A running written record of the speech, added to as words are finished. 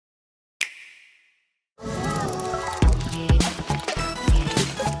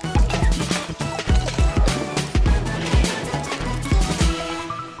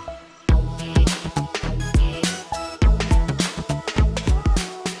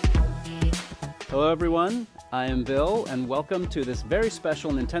Hello everyone, I am Bill, and welcome to this very special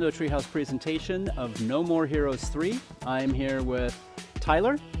Nintendo Treehouse presentation of No More Heroes 3. I am here with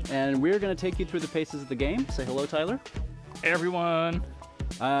Tyler, and we're going to take you through the paces of the game. Say hello, Tyler. Hey everyone.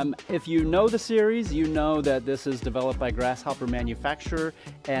 If you know the series, you know that this is developed by Grasshopper Manufacturer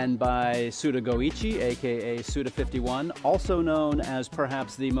and by Suda Goichi, aka Suda51, also known as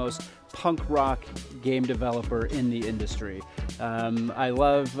perhaps the most punk rock game developer in the industry. I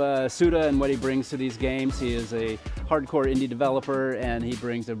love Suda and what he brings to these games. He is a hardcore indie developer and he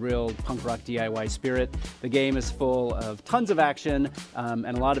brings a real punk rock DIY spirit. The game is full of tons of action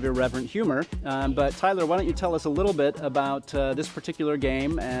and a lot of irreverent humor. But Tyler, why don't you tell us a little bit about this particular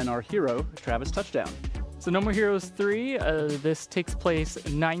game and our hero, Travis Touchdown. So No More Heroes 3, this takes place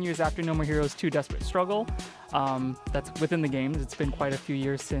 9 years after No More Heroes 2 Desperate Struggle. That's within the games. It's been quite a few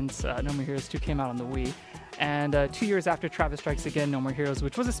years since No More Heroes 2 came out on the Wii. And 2 years after Travis Strikes Again, No More Heroes,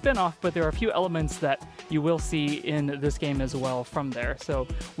 which was a spin-off, but there are a few elements that you will see in this game as well from there. So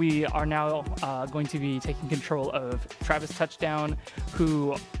we are now going to be taking control of Travis Touchdown,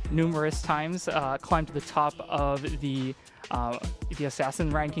 who numerous times climbed to the top of the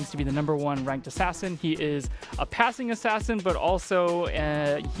assassin rankings to be the #1 ranked assassin. He is a passing assassin, but also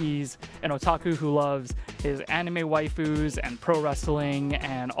he's an otaku who loves his anime waifus and pro wrestling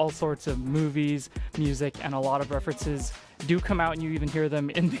and all sorts of movies, music, and a lot of references do come out, and you even hear them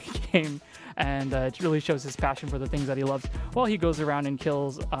in the game. And it really shows his passion for the things that he loves while he goes around and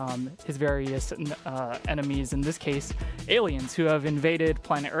kills his various enemies, in this case, aliens who have invaded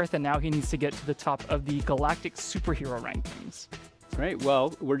planet Earth, and now he needs to get to the top of the galactic superhero rankings. Great.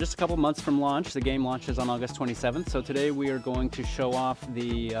 Well, we're just a couple months from launch. The game launches on August 27th, so today we are going to show off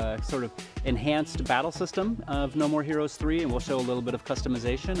the sort of enhanced battle system of No More Heroes 3, and we'll show a little bit of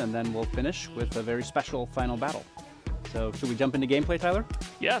customization, and then we'll finish with a very special final battle. So should we jump into gameplay, Tyler?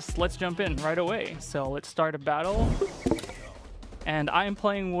 Yes, let's jump in right away. So let's start a battle. And I am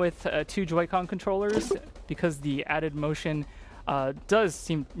playing with 2 Joy-Con controllers because the added motion does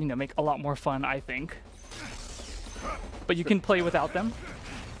seem, make a lot more fun, I think. But you can play without them.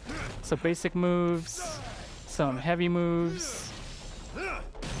 So basic moves, some heavy moves.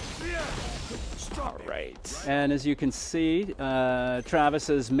 All right. And as you can see,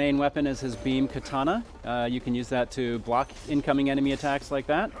 Travis's main weapon is his beam katana. You can use that to block incoming enemy attacks like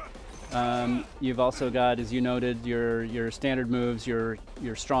that. You've also got, as you noted, your standard moves, your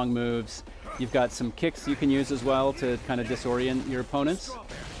strong moves. You've got some kicks you can use as well to kind of disorient your opponents.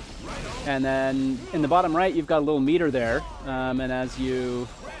 And then in the bottom right, you've got a little meter there. And as you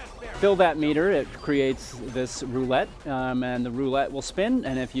fill that meter, it creates this roulette, and the roulette will spin,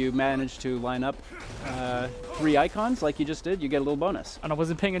 and if you manage to line up 3 icons like you just did, you get a little bonus. And I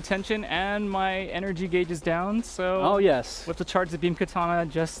wasn't paying attention, and my energy gauge is down, so oh yes, we have to charge the beam katana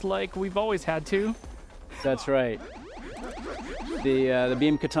just like we've always had to. That's right. The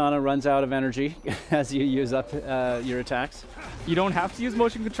beam katana runs out of energy as you use up your attacks. You don't have to use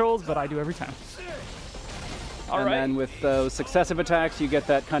motion controls, but I do every time. And then with those successive attacks, you get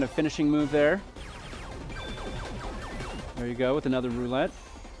that kind of finishing move there. There you go, with another roulette.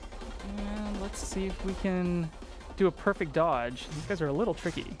 And let's see if we can do a perfect dodge. These guys are a little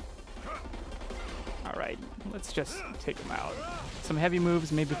tricky. All right, let's just take them out. Some heavy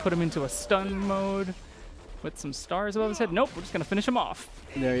moves, maybe put him into a stun mode with some stars above his head. Nope, we're just gonna finish him off.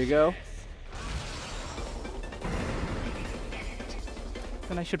 There you go.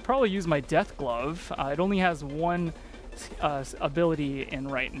 And I should probably use my Death Glove. It only has 1 ability in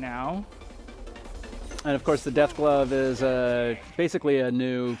right now. And of course, the Death Glove is basically a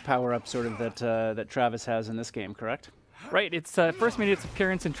new power-up sort of that Travis has in this game, correct? Right, it's first made its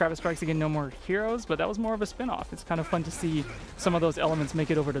appearance in Travis Strikes Again No More Heroes, but that was more of a spin-off. It's kind of fun to see some of those elements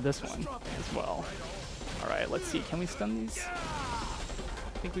make it over to this one as well. All right, let's see. Can we stun these?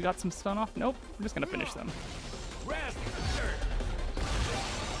 I think we got some stun off. Nope, we're just going to finish them.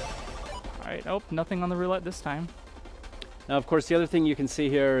 All right, oh, nothing on the roulette this time. Now, of course, the other thing you can see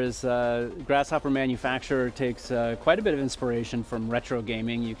here is Grasshopper Manufacturer takes quite a bit of inspiration from retro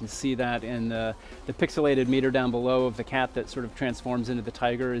gaming. You can see that in the pixelated meter down below of the cat that sort of transforms into the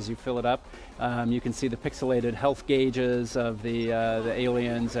tiger as you fill it up. You can see the pixelated health gauges of the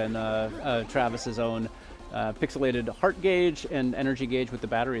aliens and Travis's own pixelated heart gauge and energy gauge with the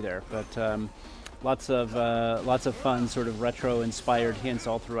battery there. But lots of fun sort of retro-inspired hints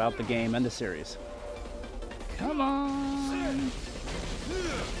all throughout the game and the series. Come on!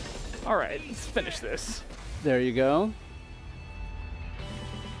 All right, let's finish this. There you go.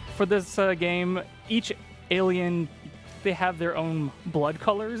 For this game, each alien, they have their own blood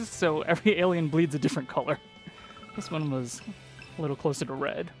colors, so every alien bleeds a different color. This one was a little closer to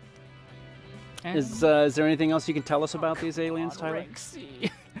red. And Is there anything else you can tell us about these aliens, Tyler?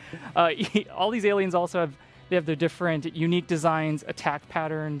 All these aliens also have their different unique designs, attack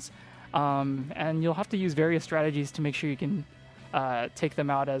patterns, and you'll have to use various strategies to make sure you can take them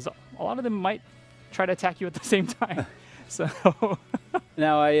out, as a lot of them might try to attack you at the same time. So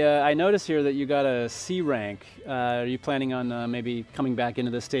now I notice here that you got a C rank. Are you planning on maybe coming back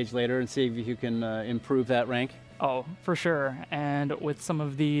into this stage later and see if you can improve that rank? Oh, for sure. And with some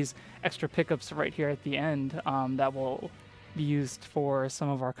of these extra pickups right here at the end, that will be used for some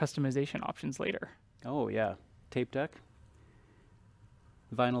of our customization options later. Oh, yeah. Tape deck?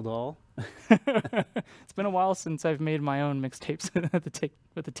 Vinyl doll? It's been a while since I've made my own mixtapes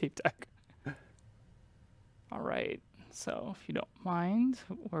with the tape deck. All right. So if you don't mind,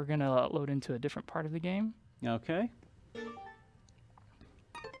 we're going to load into a different part of the game. Okay.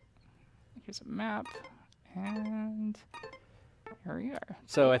 Here's a map. And here we are.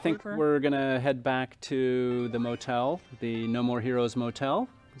 So I think we're going to head back to the motel, the No More Heroes Motel.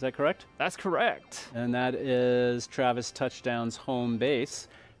 Is that correct? That's correct. And that is Travis Touchdown's home base.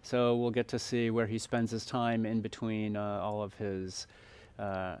 So we'll get to see where he spends his time in between all of his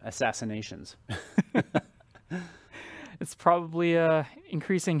assassinations. It's probably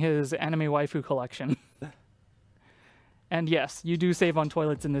increasing his anime waifu collection. And yes, you do save on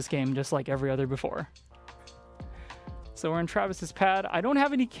toilets in this game, just like every other before. So we're in Travis's pad. I don't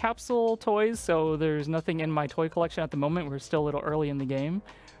have any capsule toys, so there's nothing in my toy collection at the moment. We're still a little early in the game.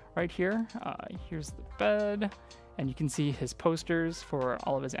 Right here, here's the bed, and you can see his posters for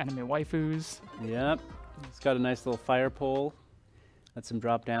all of his anime waifus. Yep, it's got a nice little fire pole. Lets him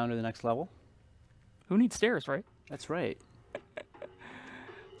drop down to the next level. Who needs stairs, right? That's right.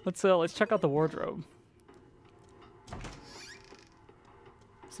 Let's check out the wardrobe.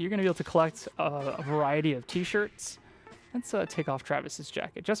 So you're gonna be able to collect a variety of T-shirts. Let's take off Travis's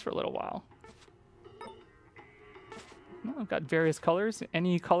jacket just for a little while. Well, I've got various colors.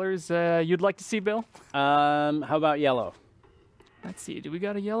 Any colors you'd like to see, Bill? How about yellow? Let's see. Do we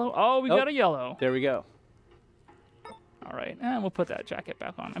got a yellow? Oh, we got a yellow. There we go. All right, and we'll put that jacket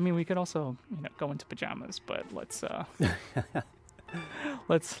back on. I mean, we could also, go into pajamas, but let's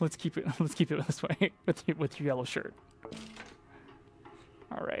let's keep it this way with your yellow shirt.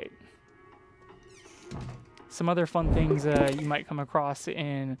 All right. Some other fun things you might come across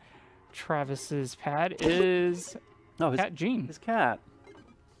in Travis's pad is cat Jean. His cat.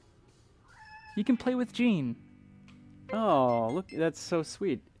 You can play with Jean. Oh, look, that's so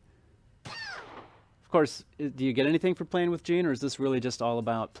sweet. Of course, do you get anything for playing with Jean, or is this really just all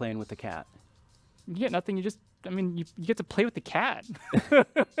about playing with the cat? You get nothing. You get to play with the cat.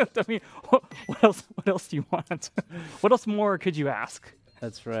 I mean, what else do you want? What else more could you ask?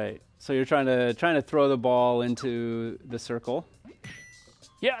 That's right. So you're trying to throw the ball into the circle.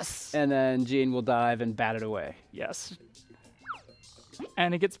 Yes. And then Jean will dive and bat it away. Yes.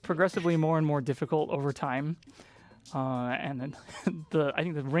 And it gets progressively more and more difficult over time. And then I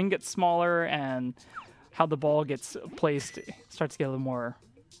think the ring gets smaller, and how the ball gets placed starts to get a little more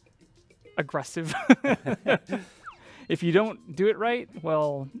aggressive. If you don't do it right,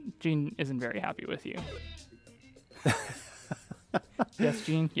 well, Jean isn't very happy with you. Yes,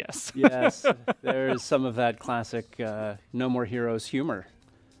 Jean? Yes. Yes, there's some of that classic No More Heroes humor.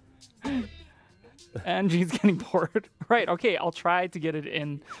 And Jean's getting bored. Right, okay, I'll try to get it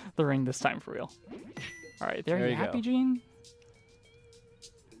in the ring this time for real. All right, there you happy, Jean?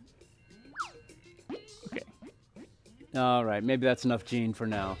 Okay. All right, maybe that's enough Jean for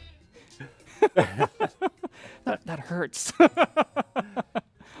now. that hurts.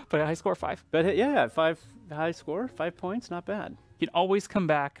 But a high score, 5. But yeah, 5 high score, 5 points, not bad. You can always come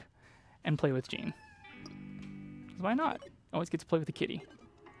back and play with Jean. Why not? Always get to play with the kitty.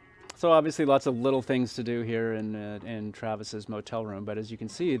 So obviously lots of little things to do here in Travis's motel room, but as you can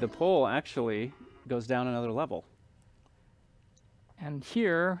see, the pole actually goes down another level. And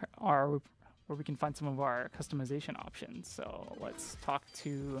here are where we can find some of our customization options. So let's talk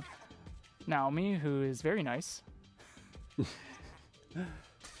to Naomi, who is very nice.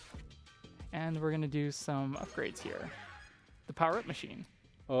 And we're going to do some upgrades here. The power-up machine.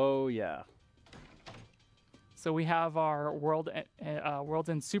 Oh, yeah. So we have our Worlds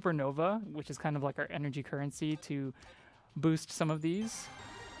End Supernova, which is kind of like our energy currency to boost some of these.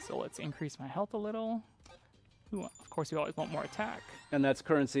 So let's increase my health a little. Ooh, of course, we always want more attack. And that's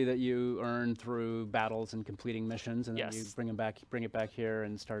currency that you earn through battles and completing missions, and then you bring it back here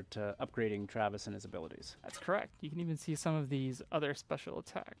and start upgrading Travis and his abilities. That's correct. You can even see some of these other special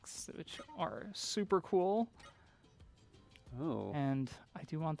attacks, which are super cool. Oh. And I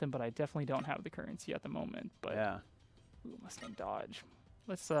do want them, but I definitely don't have the currency at the moment. But yeah. Ooh, Mustang Dodge.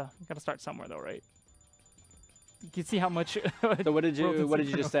 let's gotta start somewhere though, right? You can see how much. So what did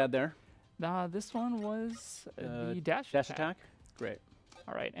you just add there? This one was the dash attack. Great.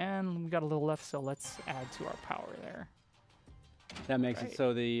 All right, and we got a little left, so let's add to our power there. That makes it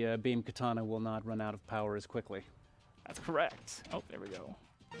so the beam katana will not run out of power as quickly. That's correct. Oh, there we go.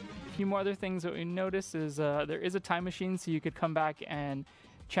 A few more other things that we notice is there is a time machine, so you could come back and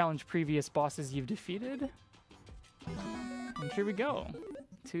challenge previous bosses you've defeated. And here we go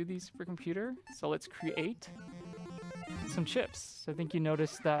to the supercomputer. So let's create some chips. So I think you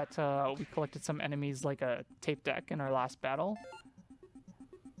noticed that we collected some enemies like a tape deck in our last battle.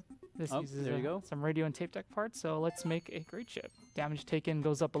 This uses there you go. Some radio and tape deck parts, so let's make a great chip. Damage taken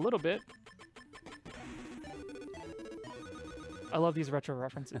goes up a little bit. I love these retro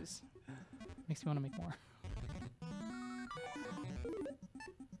references. Makes me want to make more.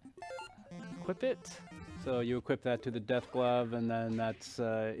 Equip it. So you equip that to the death glove, and then that's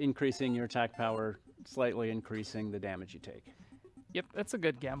increasing your attack power, slightly increasing the damage you take. Yep, that's a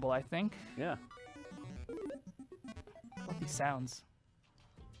good gamble, I think. Yeah. I love these sounds.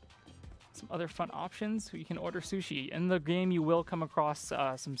 Some other fun options. You can order sushi. In the game, you will come across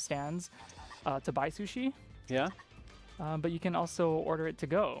some stands to buy sushi. Yeah. But you can also order it to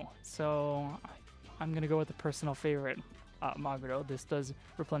go. So I'm going to go with the personal favorite, Maguro. This does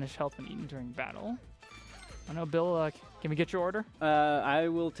replenish health when eaten during battle. I know, Bill, can we get your order? I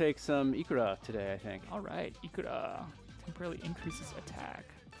will take some Ikura today, I think. All right, Ikura temporarily increases attack.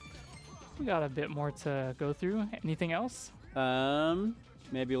 We got a bit more to go through. Anything else?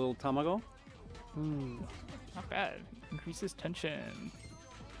 Maybe a little tamago. Ooh, not bad. Increases tension.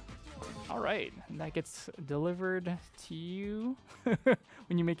 All right, and that gets delivered to you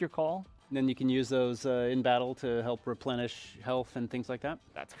when you make your call. And then you can use those in battle to help replenish health and things like that?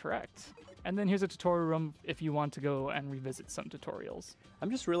 That's correct. And then here's a tutorial room if you want to go and revisit some tutorials.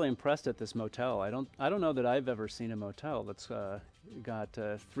 I'm just really impressed at this motel. I don't know that I've ever seen a motel that's got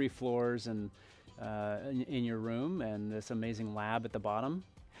 3 floors and in your room and this amazing lab at the bottom.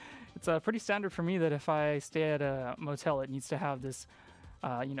 It's pretty standard for me that if I stay at a motel, it needs to have this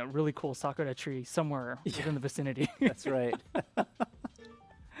really cool sakura tree somewhere within the vicinity. That's right.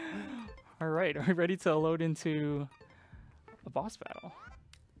 All right, are we ready to load into a boss battle?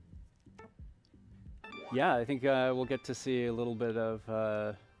 Yeah, I think we'll get to see a little bit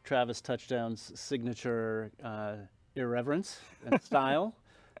of Travis Touchdown's signature irreverence and style.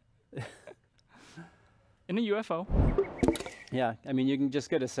 In a UFO. Yeah, I mean, you can just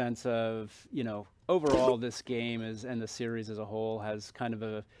get a sense of, overall this game and the series as a whole has kind of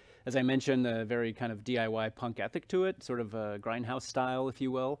a, as I mentioned, a very kind of DIY punk ethic to it, sort of a grindhouse style, if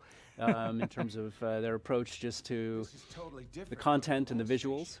you will, in terms of their approach just to the content and the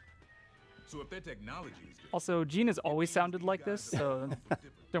visuals. So if their technology is good, Also, Gene has always sounded like this, so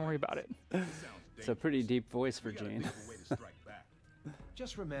don't worry about it. It's a pretty deep voice for Gene.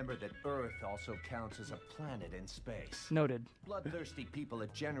 Just remember that Earth also counts as a planet in space. Noted. Bloodthirsty people are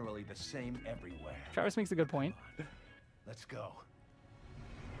generally the same everywhere. Travis makes a good point. Let's go.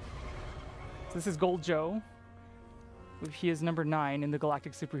 So this is Gold Joe. He is number 9 in the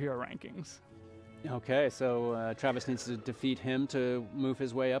Galactic Superhero rankings. Okay, so Travis needs to defeat him to move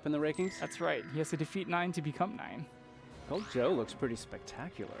his way up in the rankings? That's right. He has to defeat 9 to become 9. Gold Joe looks pretty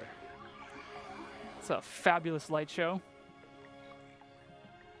spectacular. It's a fabulous light show.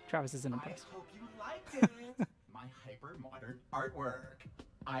 Travis isn't impressed. I hope you liked it. My hyper-modern artwork.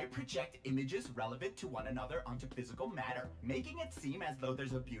 I project images relevant to one another onto physical matter, making it seem as though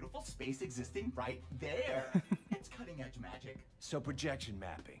there's a beautiful space existing right there. It's cutting-edge magic. So projection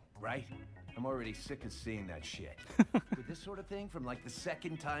mapping, right? I'm already sick of seeing that shit. With this sort of thing, from like the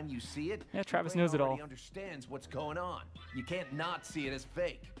second time you see it, Yeah, Travis your brain knows it all. already understands what's going on. You can't not see it as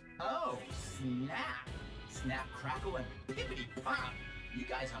fake. Oh, snap. Snap, crackle, and pippity-pop. You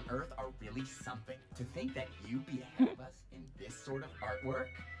guys on Earth are really something. To think that you'd be ahead of us in this sort of artwork.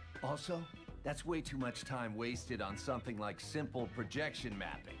 Also, that's way too much time wasted on something like simple projection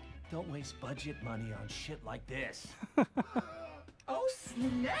mapping. Don't waste budget money on shit like this. Oh,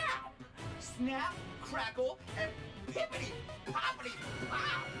 snap! Snap, crackle, and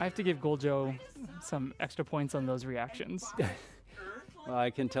pippity-poppity-pop! I have to give Gold Joe some extra points on those reactions. Well,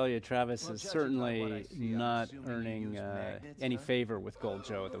 I can tell you Travis is certainly not earning any favor with Gold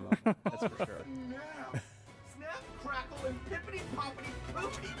Joe at the moment, that's for sure. Snap! Snap, crackle, and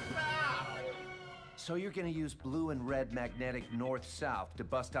pippity-poppity-poopity-pow! So you're gonna use blue and red magnetic north-south to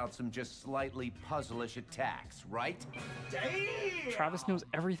bust out some just slightly puzzlish attacks, right? Damn! Travis knows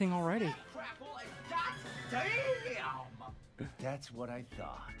everything already. Crackle, and damn! That's what I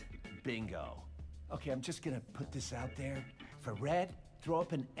thought. Bingo. Okay, I'm just gonna put this out there. For red, Throw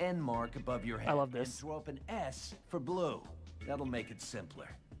up an N mark above your head. I love this. And throw up an S for blue. That'll make it simpler.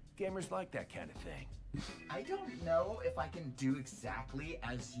 Gamers like that kind of thing. I don't know if I can do exactly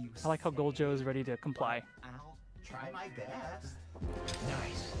as you I like how Gold Joe is ready to comply. I'll try my best.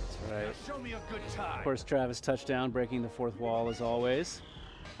 Nice. That's right. Show me a good time. Of course, Travis touchdown, breaking the fourth wall as always.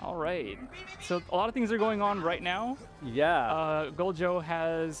 All right. So a lot of things are going on right now. Yeah. Gold Joe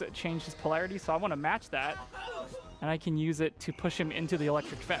has changed his polarity, so I want to match that. And I can use it to push him into the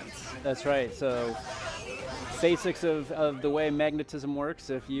electric fence. That's right. So basics of the way magnetism works,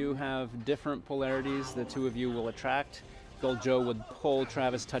 if you have different polarities, the two of you will attract. Gold Joe would pull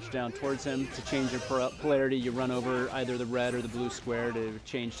Travis touchdown towards him. To change your polarity, you run over either the red or the blue square to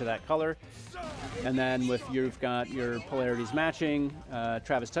change to that color. And then if you've got your polarities matching,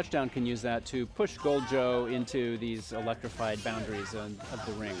 Travis touchdown can use that to push Gold Joe into these electrified boundaries of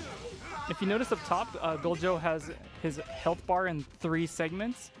the ring. If you notice up top, Gold Joe has his health bar in 3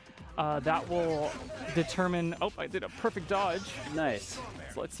 segments. That will determine... Oh, I did a perfect dodge. Nice.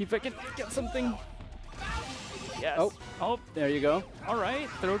 So let's see if I can get something. Yes. Oh, there you go. All right.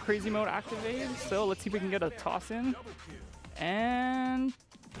 Throw crazy mode activated. So let's see if we can get a toss in. And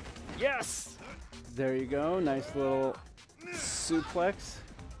yes. There you go. Nice little suplex.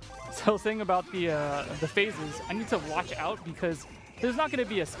 So I was saying about the phases, I need to watch out because there's not going to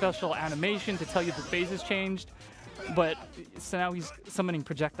be a special animation to tell you the phases changed. But so now he's summoning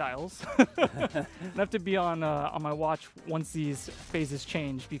projectiles. I have to be on my watch once these phases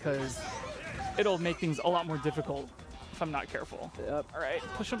change because it'll make things a lot more difficult if I'm not careful. Yep. All right,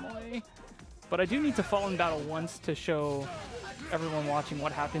 push him away. But I do need to fall in battle once to show everyone watching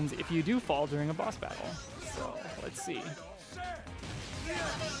what happens if you do fall during a boss battle. So let's see.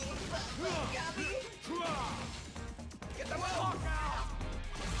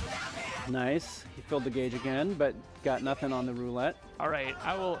 Nice. He filled the gauge again, but got nothing on the roulette. All right,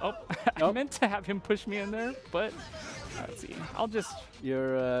 I will. Oh, I meant to have him push me in there, but let's see. I'll just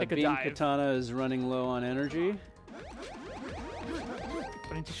Your take a beam dive. katana is running low on energy.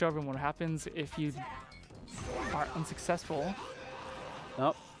 I need to show everyone what happens if you are unsuccessful.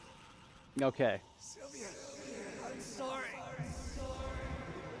 Oh. Okay.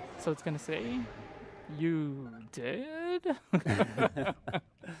 So it's gonna say, you did?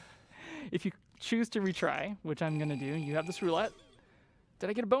 If you choose to retry, which I'm gonna do, you have this roulette. Did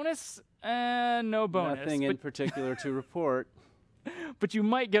I get a bonus? No bonus. Nothing in particular to report. But you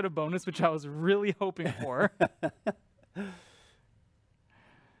might get a bonus, which I was really hoping for.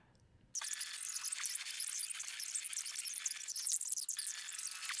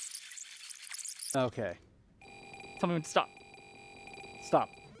 Okay. Tell me when to stop. Stop.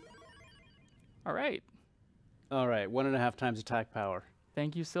 All right. All right. 1.5 times attack power.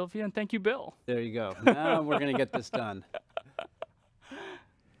 Thank you, Sylvia, and thank you, Bill. There you go. Now we're going to get this done.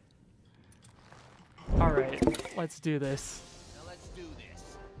 All right. Let's do this. Now let's do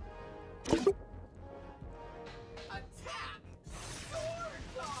this. Attack!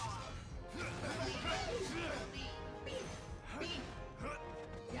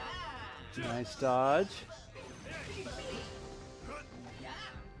 Yeah! Nice dodge.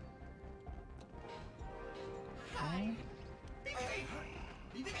 Okay.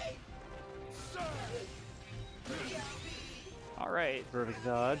 All right. Perfect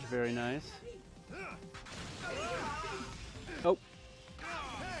dodge. Very nice. Oh.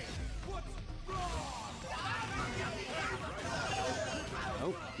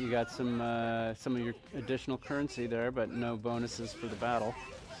 Oh, you got some of your additional currency there, but no bonuses for the battle.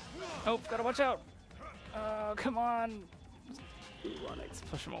 Oh, gotta watch out. Come on. Let's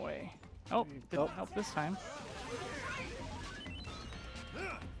push him away. Oh, didn't help this time.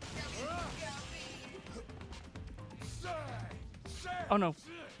 Oh no,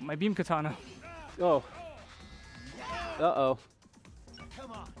 my beam katana. Oh. Uh-oh.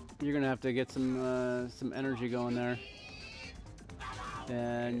 You're gonna have to get some energy going there.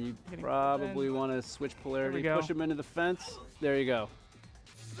 And you probably want to switch polarity, go. push him into the fence. There you go.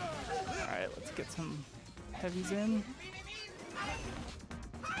 All right, let's get some heavies in.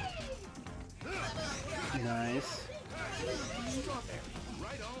 Nice.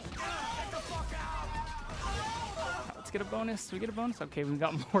 Let's get a bonus. We get a bonus. Okay, we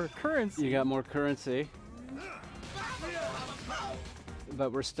got more currency. You got more currency.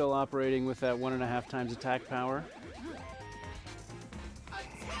 But we're still operating with that 1.5 times attack power.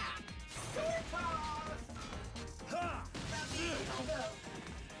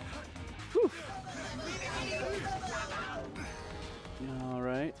 Whew. All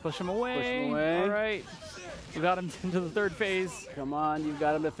right. Push him away. Push him away. All right. We got him into the 3rd phase. Come on, you've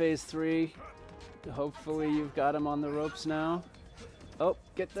got him to phase 3. Hopefully you've got him on the ropes now. Oh,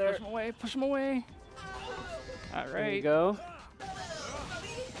 get there. Push him away, push him away. All right. There you go.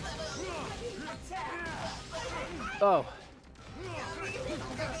 Oh.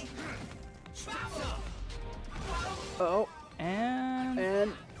 Oh.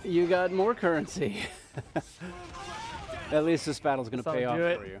 And you got more currency. At least this battle's going to pay off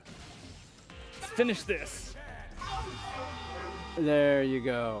for you. Let's finish this. There you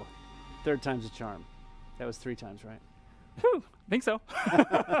go. 3rd time's a charm. That was 3 times, right? Whew, I think so.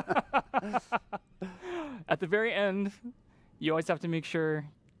 At the very end, you always have to make sure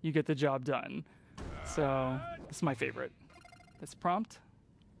you get the job done. So this is my favorite. This prompt.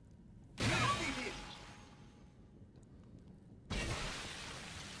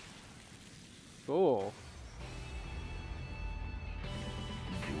 Cool.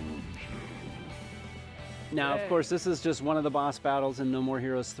 Now, of course, this is just one of the boss battles in No More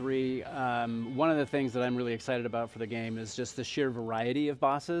Heroes 3. One of the things that I'm really excited about for the game is just the sheer variety of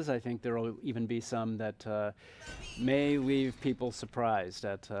bosses. I think there will even be some that may leave people surprised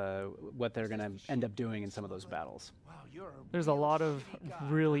at what they're going to end up doing in some of those battles. There's a lot of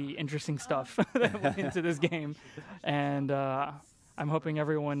really interesting stuff that went into this game, and I'm hoping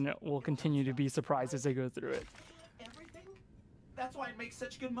everyone will continue to be surprised as they go through it. Everything? That's why it makes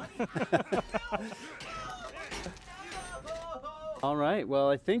such good money. All right, well,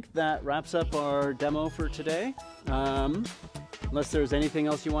 I think that wraps up our demo for today. Unless there's anything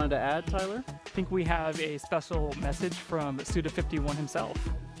else you wanted to add, Tyler? I think we have a special message from Suda51 himself.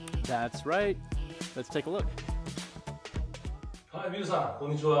 That's right. Let's take a look. はい、皆さん、こ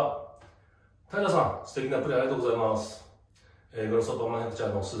んにちは。平さん、素敵なプレイありがとうございます。グロストッパーマネクチャ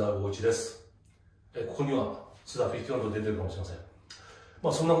ーの須田剛一です。ここには須田51と出てるかもしれません。ま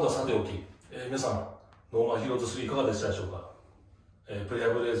あそんなことはさておき、皆さん、ノーマーヒーローズ3いかがでしたでしょうか。プレイヤ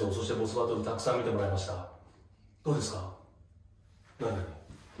ブル映像、そしてボスバトルたくさん見てもらいました。どうですか？何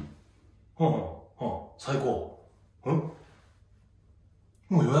最高。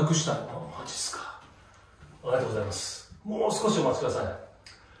もう予約したい。マジっすか。ありがとうございます。もう少しお待ちください。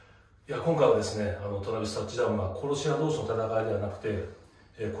いや、今回はですね、トラビス・タッチダウンが殺し屋同士の戦いではなくて、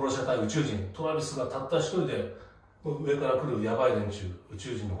殺し屋対宇宙人、トラビスがたった一人で上から来るヤバい連中、宇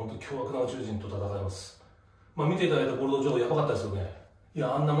宙人の本当に凶悪な宇宙人と戦います。まあ見ていただいたゴールド上やばかったですよね。い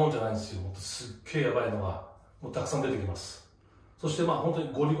や、あんなもんじゃないんですよ。すっげえやばいのがもうたくさん出てきます。そしてまあ本当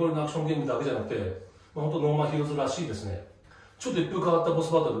にゴリゴリのアクションゲームだけじゃなくて、まあ、本当ノーマーヒーローズらしいですね。ちょっと一風変わったボ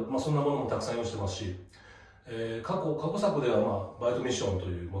スバトル、まあそんなものもたくさん用意してますし、過去作では、まあ、バイトミッションと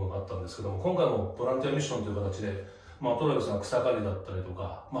いうものがあったんですけども、今回もボランティアミッションという形で、まあ、トラビスが草刈りだったりと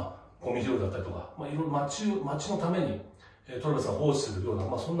か、まあ、ゴミ拾いだったりとか、まあ、いろいろ街のためにトラビスが放置するような、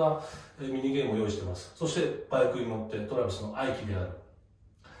まあ、そんなミニゲームを用意しています。そしてバイクに乗ってトラビスの愛機であ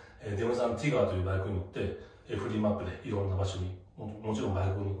るデムザン・ティガーというバイクに乗ってフリーマップでいろんな場所にもちろんバイ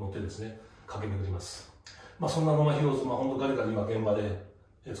クに乗ってですね駆け巡ります。まあ、そんなノーマーヒーローズ、まあ、本当ガリガリ今現場で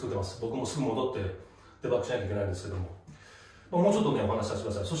作ってます。僕もすぐ戻ってデバッグしなきゃいけないんですけども、まあ、もうちょっとねお話しさせて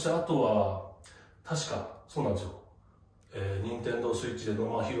ください。そしてあとは確かそうなんですよ、任天堂スイッチでノ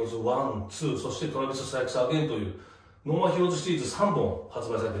ーマーヒーローズ1、2、そしてトラビス・スライクス・アゲインというノーマーヒーローズシリーズ3本発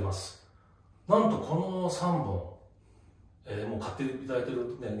売されています。なんとこの3本、もう買っていただいてい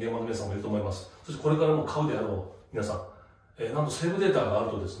る、ね、ゲーマーの皆さんもいると思います。そしてこれからも買うであろう皆さん、なんとセーブデータがある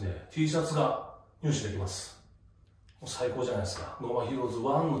とですね T シャツが入手できます。もう最高じゃないですか。ノーマーヒーローズ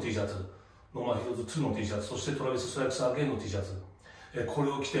1の T シャツ、ノーマーヒーローズ2の T シャツ、そしてトラビス・ストライクス・アゲインの T シャツ、こ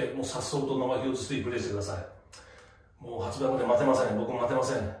れを着てもうさっそうとノーマーヒーローズ3プレイしてください。もう発売まで待てません。僕も待てま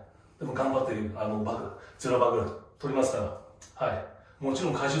せん。でも頑張ってゼロバグ取りますから、はい、もち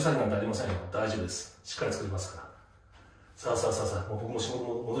ろん回収詐欺なんてありませんよ。大丈夫です。しっかり作りますから。さあ、もう僕も仕事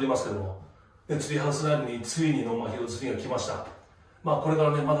も戻りますけども、でツリーハウスライブについにノーマーヒーローズ3が来ました。まあこれか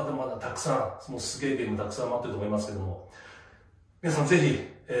らねまだたくさんもうすげえゲームたくさん待ってると思いますけども、皆さんぜひ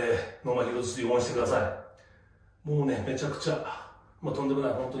ノーマーヒーローズ3応援してください。もうね、めちゃくちゃ、まあ、とんでもな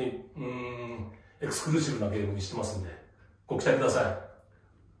い、本当に、エクスクルーシブなゲームにしてますんで、ご期待ください。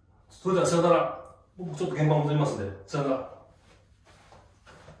それでは、さよなら。僕ちょっと現場戻りますんで、さよなら。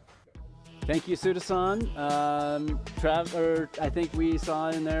Thank you, Suda-san. I think we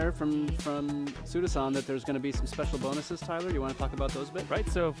saw in there from Suda-san that there's going to be some special bonuses. Tyler, you want to talk about those a bit? Right,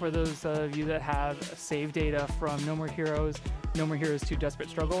 so for those of you that have save data from No More Heroes, No More Heroes 2 Desperate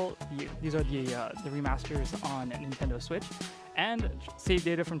Struggle, these are the remasters on Nintendo Switch. And save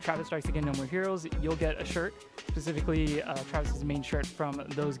data from Travis Strikes Again, No More Heroes, you'll get a shirt, specifically Travis's main shirt from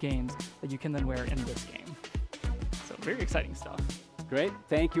those games that you can then wear in this game. So very exciting stuff. Great.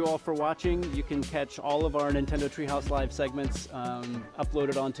 Thank you all for watching. You can catch all of our Nintendo Treehouse Live segments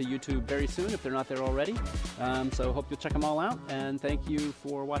uploaded onto YouTube very soon if they're not there already. So hope you'll check them all out. And thank you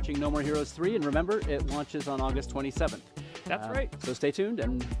for watching No More Heroes 3. And remember, it launches on August 27th. That's right. So stay tuned,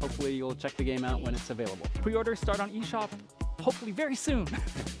 and hopefully you'll check the game out when it's available. Pre-orders start on eShop, hopefully very soon.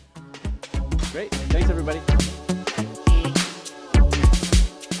 Great. Thanks, everybody.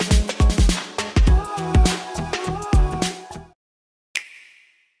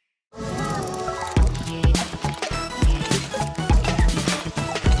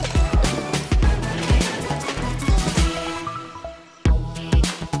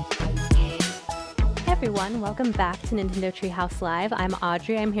 Everyone, welcome back to Nintendo Treehouse Live. I'm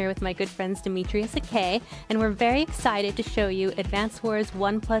Audrey. I'm here with my good friends Demetrius and Kay, and we're very excited to show you Advance Wars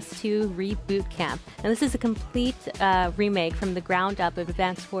 1+2 Reboot Camp. Now, this is a complete remake from the ground up of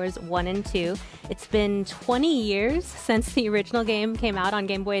Advance Wars 1 and 2. It's been 20 years since the original game came out on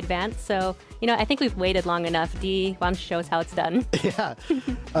Game Boy Advance, so, you know, I think we've waited long enough. Dee, why don't you show us how it's done? Yeah.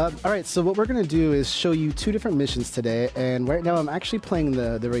 All right, so what we're going to do is show you two different missions today, and right now I'm actually playing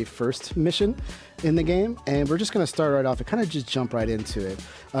the very first mission in the game, and we're just going to start right off and kind of just jump right into it.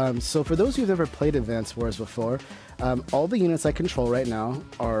 So for those who've ever played Advance Wars before, all the units I control right now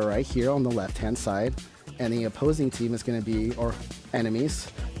are right here on the left-hand side, and the opposing team is going to be, or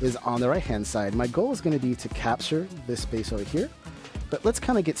enemies, is on the right-hand side. My goal is going to be to capture this space over here, but let's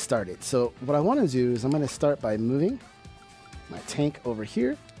kind of get started. So what I want to do is I'm going to start by moving my tank over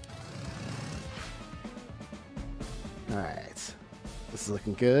here. All right. This is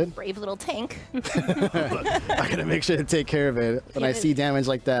looking good. Brave little tank. I gotta make sure to take care of it. When I see damage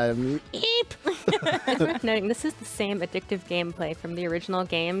like that, I'm eep. It's worth noting, this is the same addictive gameplay from the original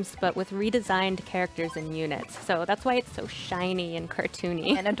games, but with redesigned characters and units. So that's why it's so shiny and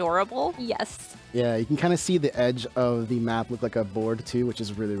cartoony. And adorable. Yes. Yeah, you can kind of see the edge of the map look like a board too, which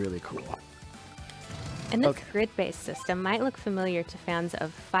is really, really cool. And this grid-based system might look familiar to fans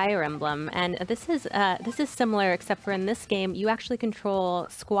of Fire Emblem, and this is similar, except for in this game, you actually control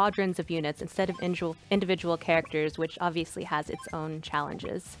squadrons of units instead of individual characters, which obviously has its own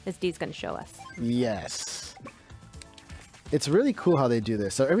challenges, as Dee's going to show us. Yes. It's really cool how they do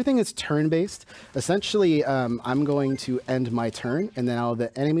this. So everything is turn-based. Essentially, I'm going to end my turn, and then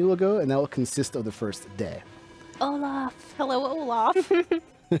the enemy will go, and that will consist of the first day. Olaf! Hello, Olaf!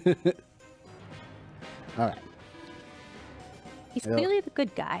 All right. He's clearly the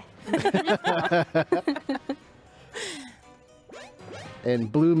good guy. And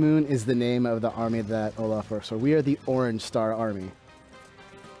Blue Moon is the name of the army that Olaf works for. We are the Orange Star Army.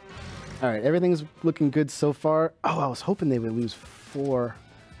 All right, everything's looking good so far. Oh, I was hoping they would lose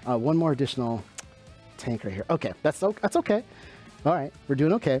one more additional tank right here. Okay, that's okay. All right, we're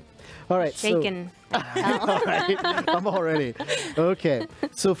doing okay. All right, shaken. All right, I'm all ready. Okay,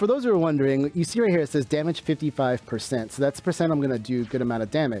 so for those who are wondering, you see right here it says damage 55%. So that's percent I'm going to do a good amount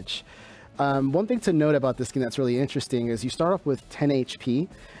of damage. One thing to note about this game that's really interesting is you start off with 10 HP,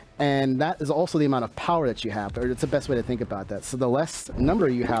 and that is also the amount of power that you have, or it's the best way to think about that. So the less number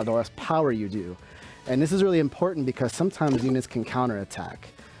you have, the less power you do. And this is really important because sometimes units can counterattack.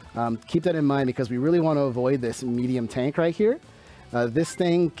 Keep that in mind because we really want to avoid this medium tank right here. This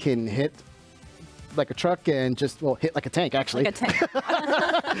thing can hit like a truck and hit like a tank, actually. Like a tank.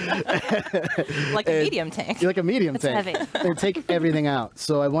 Like a medium tank. Like a medium tank. Heavy. And take everything out.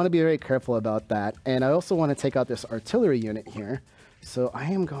 So I want to be very careful about that. And I also want to take out this artillery unit here. So I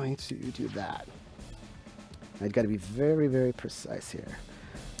am going to do that. I've got to be very, very precise here.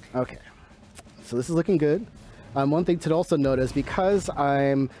 Okay. So this is looking good. One thing to also notice, because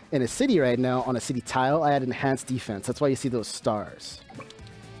I'm in a city right now, on a city tile, I had enhanced defense. That's why you see those stars.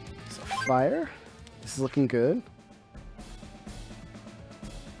 So fire. This is looking good.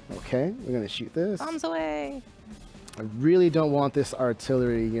 Okay, we're going to shoot this. Bombs away. I really don't want this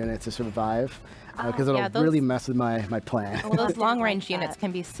artillery unit to survive, because it'll really mess with my plan. Well, those long-range units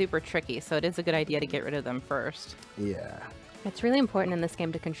can be super tricky, so it is a good idea to get rid of them first. Yeah. It's really important in this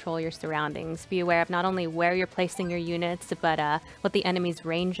game to control your surroundings. Be aware of not only where you're placing your units, but what the enemy's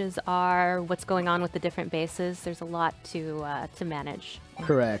ranges are, what's going on with the different bases. There's a lot to manage.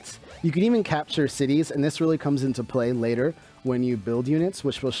 Correct. You can even capture cities, and this really comes into play later when you build units,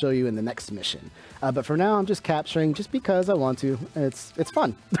 which we'll show you in the next mission. But for now, I'm just capturing just because I want to. It's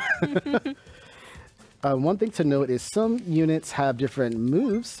fun. One thing to note is some units have different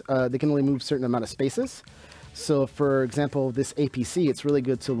moves. They can only move a certain amount of spaces. So for example, this APC, it's really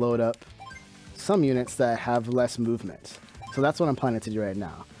good to load up some units that have less movement. So that's what I'm planning to do right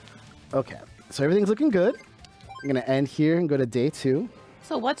now. Okay, so everything's looking good. I'm gonna end here and go to day 2.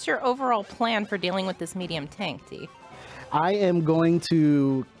 So what's your overall plan for dealing with this medium tank, Dee? I am going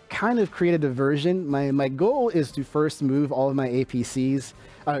to kind of create a diversion. My goal is to first move all of my APCs,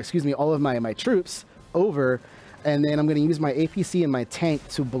 all of my troops over, and then I'm going to use my APC and my tank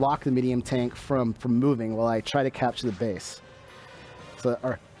to block the medium tank from moving while I try to capture the base. So,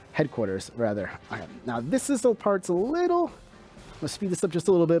 or headquarters, rather. All right, now this is the part's a little... I'm going to speed this up just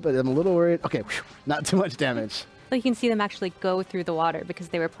a little bit, but I'm a little worried. Okay, whew, not too much damage. Well, you can see them actually go through the water because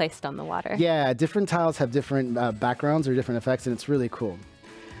they were placed on the water. Yeah, different tiles have different backgrounds or different effects, and it's really cool.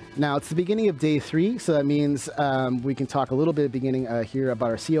 Now, it's the beginning of day 3, so that means we can talk a little bit at the beginning here about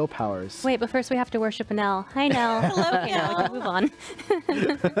our CO powers. Wait, but first we have to worship Nell. Hi, Nell. Hello, okay, now we can move on.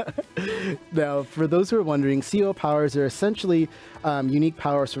 Now, for those who are wondering, CO powers are essentially unique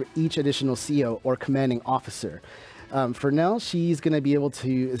powers for each additional CO or commanding officer. For Nell, she's going to be able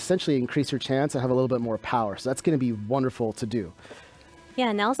to essentially increase her chance to have a little bit more power, so that's going to be wonderful to do.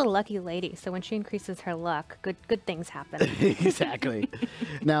 Yeah, Nell's a lucky lady, so when she increases her luck, good things happen. Exactly.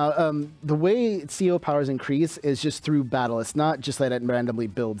 Now, the way CO powers increase is just through battle. It's not just that it randomly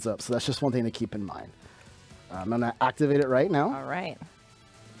builds up, so that's just one thing to keep in mind. I'm going to activate it right now. All right.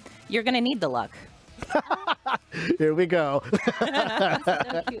 You're going to need the luck. Here we go.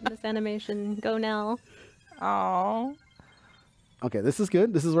 So cute in this animation. Go, Nell. Oh. Okay, this is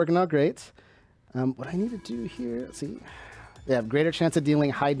good. This is working out great. What I need to do here, let's see. They have greater chance of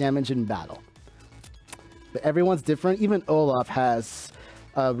dealing high damage in battle. But everyone's different. Even Olaf has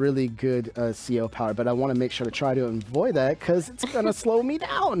a really good CO power, but I want to make sure to try to avoid that because it's going to slow me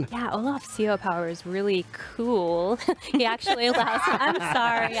down. Yeah, Olaf's CO power is really cool. He actually allows him... I'm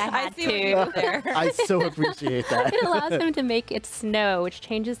sorry, I had see what you did there. I so appreciate that. It allows him to make it snow, which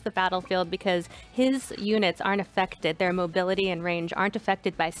changes the battlefield because his units aren't affected. Their mobility and range aren't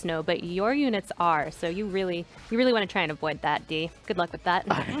affected by snow, but your units are. So you really want to try and avoid that, Dee. Good luck with that.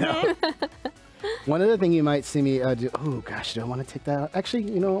 I know. One other thing you might see me do... Oh, gosh, do I want to take that out? Actually,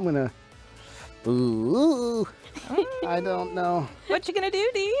 you know, I'm going to... Ooh, I don't know. What you going to do,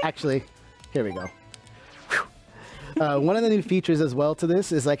 Dee? Actually, here we go. One of the new features as well to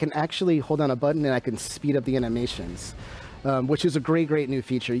this is I can actually hold down a button and I can speed up the animations, which is a great new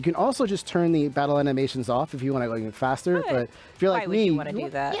feature. You can also just turn the battle animations off if you want to go even faster. But if you're like Why would you want to do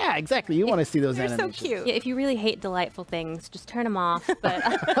that? Yeah, exactly. You want to see those animations. So cute. Yeah, if you really hate delightful things, just turn them off. But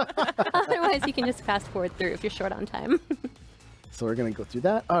otherwise, you can just fast forward through if you're short on time. So we're going to go through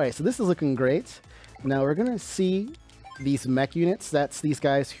that. All right, so this is looking great. Now we're going to see these mech units. That's these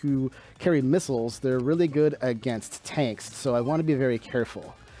guys who carry missiles. They're really good against tanks, so I want to be very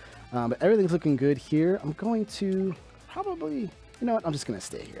careful. But everything's looking good here. I'm going to probably, you know what, I'm just going to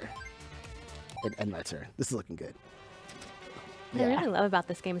stay here and end my turn. This is looking good. What I really love about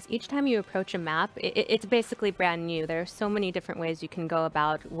this game is each time you approach a map, it's basically brand new. There are so many different ways you can go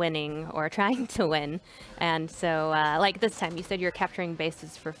about winning or trying to win. And so, like this time, you said you're capturing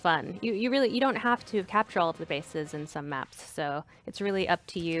bases for fun. You don't have to capture all of the bases in some maps. So it's really up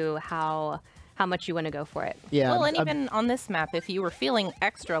to you how much you want to go for it. Yeah. Well, and even on this map, if you were feeling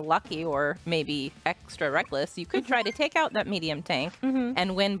extra lucky or maybe extra reckless, you could try to take out that medium tank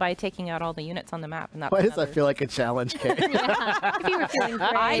and win by taking out all the units on the map. And that's Why does that feel like a challenge, Kate? Yeah. If you were feeling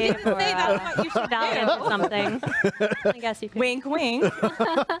brave I didn't or, say that's what you should valiant or something, I guess you could. Wink, wink.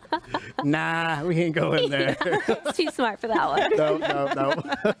 Nah, we ain't going there. It's too smart for that one. No.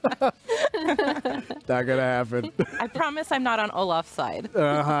 Not gonna happen. I promise I'm not on Olaf's side.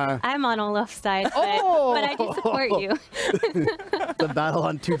 I'm on Olaf's side, but I do support you. The battle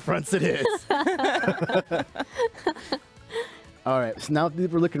on two fronts it is. All right, so now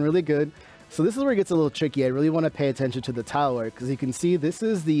we're looking really good. So this is where it gets a little tricky. I really want to pay attention to the tile work because you can see this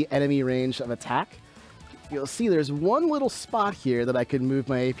is the enemy range of attack. You'll see there's one little spot here that I can move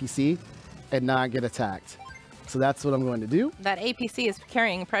my APC and not get attacked. So that's what I'm going to do. That APC is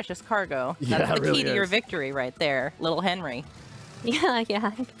carrying precious cargo. Yeah, That's the it really key to your is. victory right there, little Henry. Yeah, I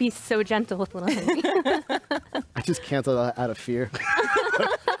could be so gentle with little Henry. I just canceled out of fear.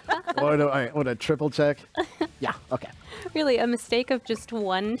 What a triple check. Yeah, okay. Really, a mistake of just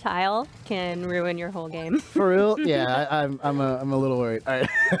one tile can ruin your whole game. For real? Yeah, I'm a little worried. All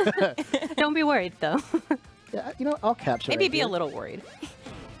right. Don't be worried, though. Yeah, you know, I'll capture Maybe right be here. a little worried.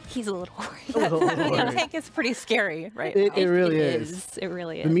 He's a little worried. That medium tank is pretty scary right It now. really is. It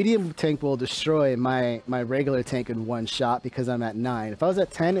really is. The medium tank will destroy my regular tank in one shot because I'm at 9. If I was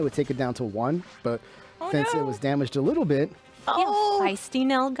at 10, it would take it down to 1. But since it was damaged a little bit... See how feisty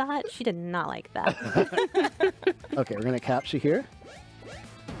Nell got? She did not like that. Okay, we're going to capture here.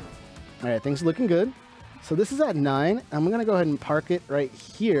 All right, things are looking good. So this is at 9. I'm going to go ahead and park it right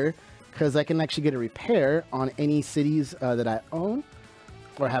here because I can actually get a repair on any cities that I own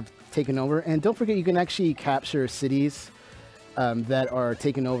or have taken over. And don't forget, you can actually capture cities that are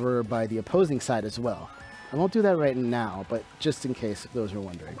taken over by the opposing side as well. I won't do that right now, but just in case those are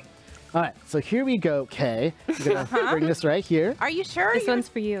wondering. All right, so here we go, Kay. I'm going to bring this right here. Are you sure? This one's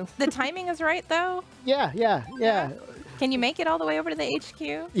for you. The timing is right, though? Yeah. Can you make it all the way over to the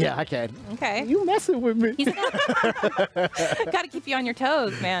HQ? Yeah, I can. Okay. You messing with me. Got to keep you on your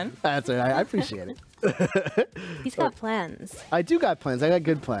toes, man. That's all right. I appreciate it. He's got plans. I do got plans. I got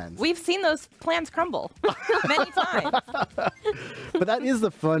good plans. We've seen those plans crumble many times. But that is the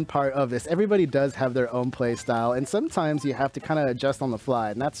fun part of this. Everybody does have their own play style, and sometimes you have to kind of adjust on the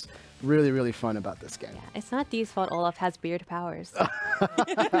fly, and that's really, really fun about this game. Yeah, it's not Dee's fault Olaf has weird powers.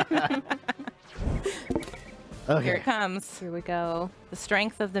 Okay. Here it comes. Here we go. The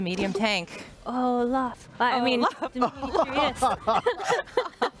strength of the medium tank. Olaf. I mean, Demetrius.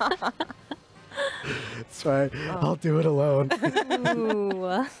 That's right. I'll do it alone.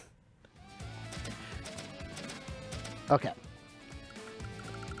 Ooh. Okay.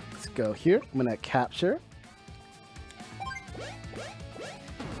 Let's go here. I'm going to capture.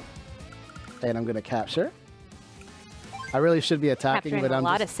 And I'm going to capture. I really should be attacking, Capturing but a I'm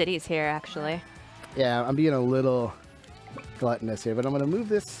lot just... of cities here, actually. Yeah, I'm being a little gluttonous here, but I'm going to move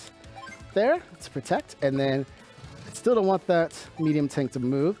this there to protect, and then I still don't want that medium tank to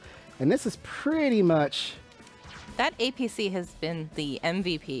move. And this is pretty much... That APC has been the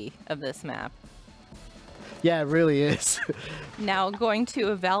MVP of this map. Yeah, it really is. Now going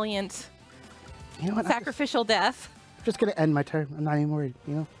to a valiant sacrificial death. I'm just going to end my turn. I'm not even worried,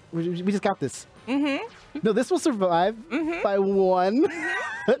 you know? We just got this. No, this will survive by one.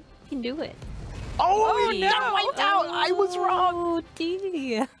 You can do it. Oh, no! Wiped out! I was wrong! Oh,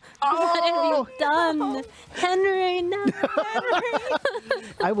 Dee. Oh! What have you done? Henry, no!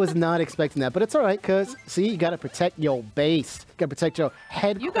 I was not expecting that, but it's all right, because, see, you got to protect your base. You got to protect your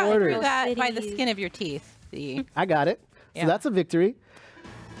headquarters. You got through that by the skin of your teeth, Dee. I got it. Yeah. So that's a victory.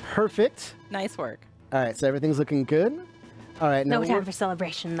 Perfect. Nice work. All right, so everything's looking good. All right, now No time for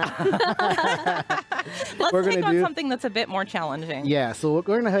celebration, though. Let's take on something that's a bit more challenging. Yeah, so we're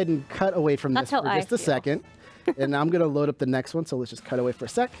going to go ahead and cut away from That's this how for I just a feel. second. And I'm going to load up the next one, so let's just cut away for a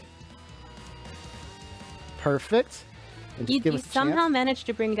sec. Perfect. And just give You us a somehow chance. managed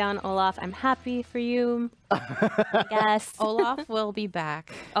to bring down Olaf. I'm happy for you. Yes. Olaf will be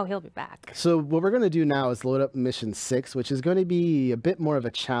back. Oh, he'll be back. So what we're going to do now is load up mission 6, which is going to be a bit more of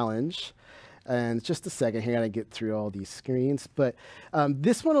a challenge. And just a second here, I gotta get through all these screens. But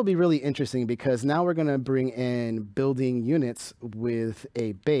this one will be really interesting because now we're gonna bring in building units with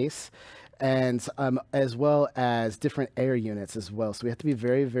a base, and as well as different air units as well. So we have to be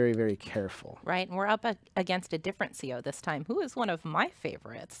very, very, very careful. Right, and we're up against a different CO this time, who is one of my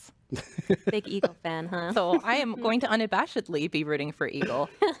favorites. Big Eagle fan, huh? So I am going to unabashedly be rooting for Eagle.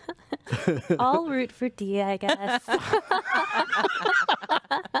 I'll root for D, I guess.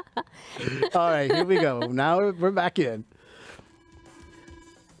 All right, here we go. Now we're back in.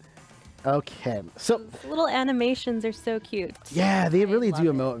 Okay, so Those little animations are so cute. yeah, they really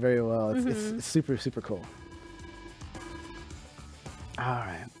do love emote very well. It's super, super cool. All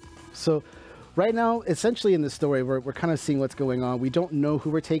right, so right now, essentially in the story, we're kind of seeing what's going on. We don't know who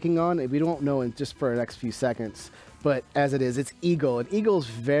we're taking on, and we don't know in just for the next few seconds. But as it is, it's Eagle, and Eagle's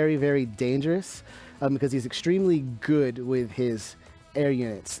very, very dangerous because he's extremely good with his air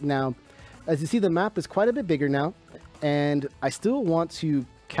units. Now, as you see, the map is quite a bit bigger now, and I still want to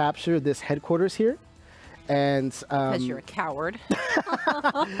capture this headquarters here. And Because you're a coward.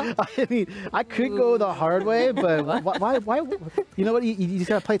 I mean, I could go the hard way, but why? You know what? You just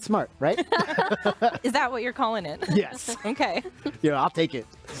gotta play it smart, right? Is that what you're calling it? Yes. Okay. Yeah, I'll take it.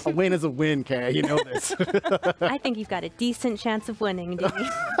 A win is a win, Kay. You know this. I think you've got a decent chance of winning, D.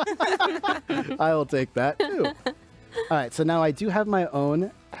 I will take that too. All right, so now I do have my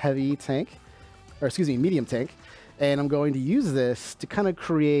own heavy tank, or excuse me, medium tank, and I'm going to use this to kind of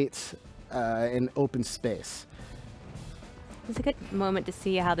create an open space. It's a good moment to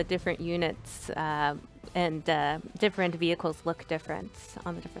see how the different units and different vehicles look different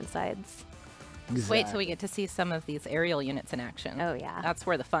on the different sides. Wait till we get to see some of these aerial units in action. Oh, yeah. That's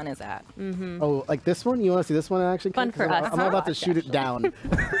where the fun is at. Oh, like this one? You want to see this one in action? Fun Kay? for 'Cause us I'm to about to watch, shoot it down.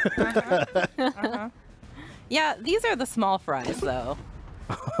 Yeah, these are the small fries, though.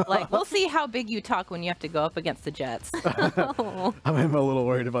 Like, we'll see how big you talk when you have to go up against the jets. Oh, I'm a little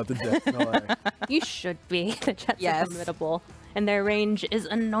worried about the jets. No way. you should be. The jets Yes. are formidable, and their range is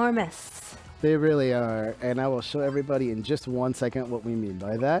enormous. They really are, and I will show everybody in just 1 second what we mean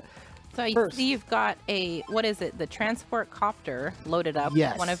by that. So you First. see you've got a, what is it, the transport copter loaded up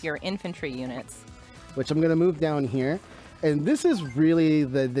Yes. with one of your infantry units. Which I'm going to move down here. And this is really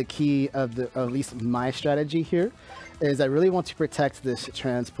the key of at least my strategy here. is I really want to protect this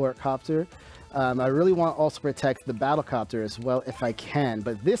transport copter. I really want to also protect the battle copter as well if I can.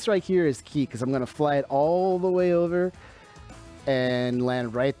 But this right here is key because I'm going to fly it all the way over and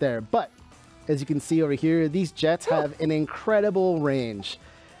land right there. But as you can see over here, these jets have an incredible range.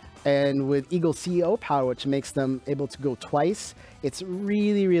 And with Eagle's CEO power, which makes them able to go twice, it's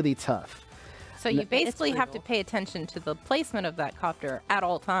really, really tough. So you basically have to pay attention to the placement of that copter at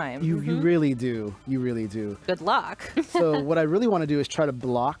all times. You really do. You really do. Good luck. So what I really want to do is try to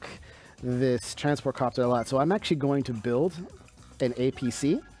block this transport copter a lot. So I'm actually going to build an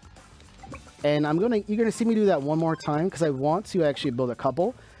APC. And you're gonna see me do that one more time because I want to actually build a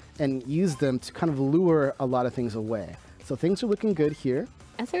couple and use them to kind of lure a lot of things away. So things are looking good here.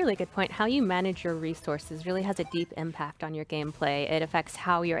 That's a really good point. How you manage your resources really has a deep impact on your gameplay. It affects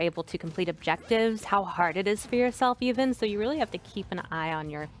how you're able to complete objectives, how hard it is for yourself even, so you really have to keep an eye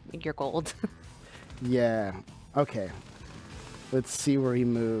on your gold. Yeah. Okay. Let's see where he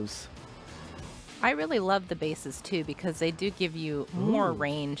moves. I really love the bases too because they do give you more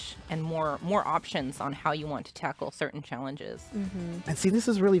range and more options on how you want to tackle certain challenges. And see, this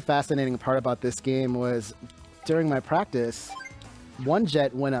is really fascinating part about this game was during my practice, one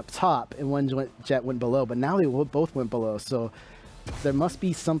jet went up top and one jet went below, but now they both went below. So there must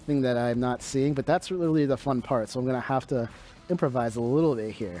be something that I'm not seeing, but that's really the fun part. So I'm going to have to improvise a little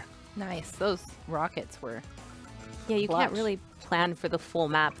bit here. Nice. Those rockets were Yeah, you clutch. can't really plan for the full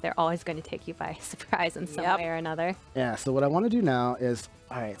map. They're always going to take you by surprise in some way or another. Yeah, so what I want to do now is,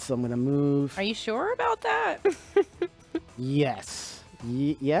 all right, so I'm going to move. Are you sure about that? Yes.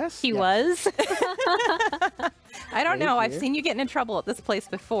 Yes? He was. I don't Wait know. I've here. seen you get into trouble at this place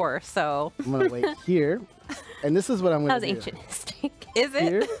before, so. I'm going to wait here. And this is what I'm going That to was do. ancient history. Is it?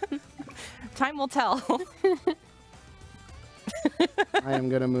 Here, Time will tell. I am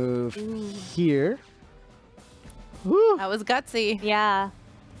going to move here. Woo. That was gutsy. Yeah.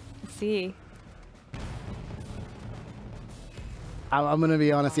 Let's see. I'm going to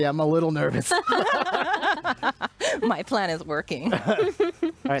be honest. Yeah, I'm a little nervous. My plan is working. All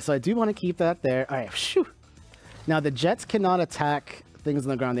right, so I do want to keep that there. All right, shoo. Now, the jets cannot attack things on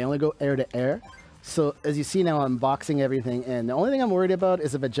the ground. They only go air to air. So, as you see now, I'm boxing everything in. The only thing I'm worried about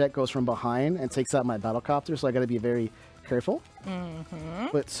is if a jet goes from behind and takes out my battlecopter, so I got to be very careful.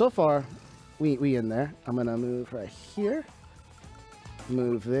 But so far, we in there. I'm going to move right here.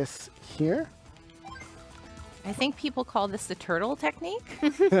 Move this here. I think people call this the turtle technique.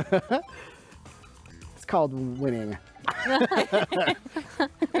 It's called winning.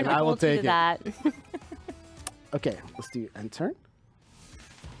 And I will take it. That. Okay, let's do end turn.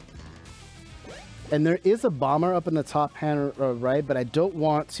 And there is a bomber up in the top hand right, but I don't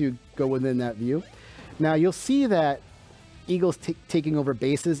want to go within that view. Now you'll see that Eagle's taking over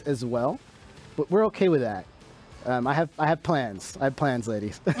bases as well, but we're okay with that. I have plans. I have plans,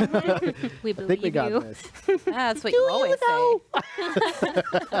 ladies. We I believe think we got you. this. That's what you always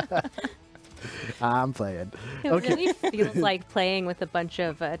say. I'm playing. It really feels like playing with a bunch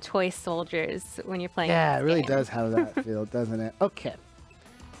of toy soldiers when you're playing. Yeah, this it really game. does have that feel, doesn't it? Okay.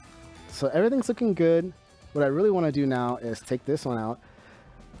 So everything's looking good. What I really want to do now is take this one out.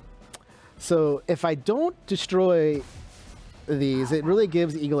 So if I don't destroy these, it really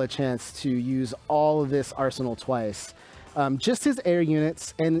gives Eagle a chance to use all of this arsenal twice. Just his air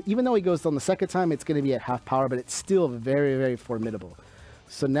units, and even though he goes down the second time, it's going to be at half power, but it's still very, very formidable.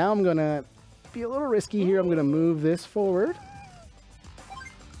 So now I'm going to be a little risky here. I'm going to move this forward.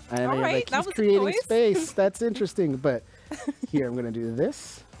 And All right, that he's was a creating choice. space. That's interesting. But here, I'm going to do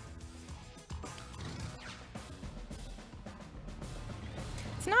this.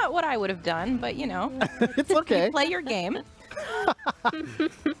 It's not what I would have done, but you know, It's okay. play your game.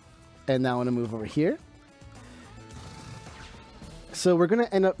 And now I'm going to move over here. So we're going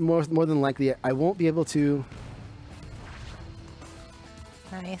to end up more than likely, I won't be able to.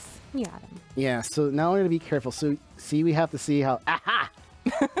 Nice. You got him. Yeah, so now we're going to be careful. So see, we have to see how, aha!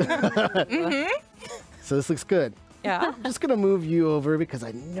 So this looks good. Yeah. I'm just going to move you over because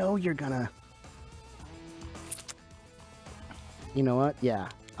I know you're going to. You know what? Yeah,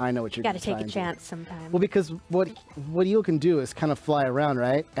 I know what you're Got going to to take a chance sometime. Well, because what Eel can do is kind of fly around,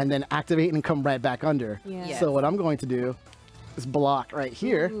 right? And then activate and come right back under. Yeah. Yes. So what I'm going to do is block right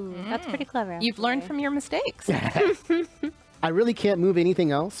here. Ooh, that's pretty clever. You've learned actually. from your mistakes. I really can't move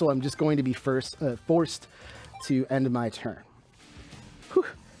anything else, so I'm just going to be forced to end my turn. Whew.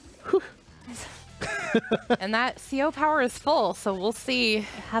 Whew. And that CO power is full, so we'll see.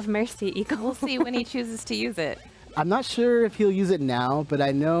 Have mercy, Eagle. We'll see when he chooses to use it. I'm not sure if he'll use it now, but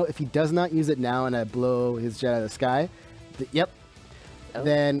I know if he does not use it now and I blow his jet out of the sky, yep,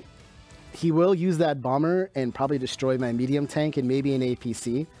 then he will use that bomber and probably destroy my medium tank and maybe an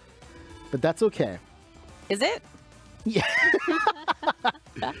APC, but that's okay. Is it? Yeah.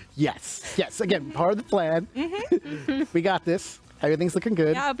 Yes. Again, part of the plan. We got this. Everything's looking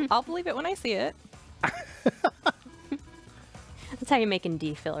good. Yeah, I'll believe it when I see it. That's how you're making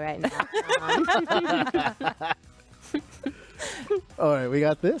D feel right now. All right, we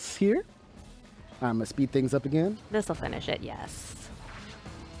got this here. I'm gonna speed things up again. This will finish it, yes.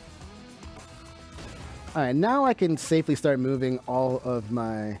 All right, now I can safely start moving all of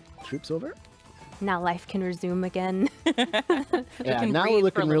my troops over. Now life can resume again. Yeah, can now breathe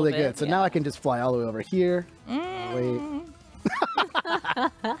we're for looking a really little bit, good. So yeah. now I can just fly all the way over here. Wait.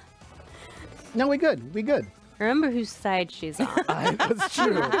 No, we good. We good. Remember whose side she's on. That's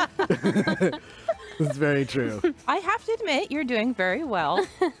true. That's very true. I have to admit, you're doing very well.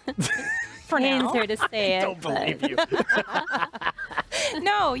 For Pains now. her to say it. Don't believe you.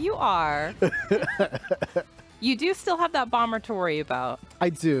 No, you are. You do still have that bomber to worry about. I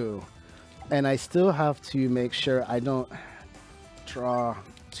do. And I still have to make sure I don't draw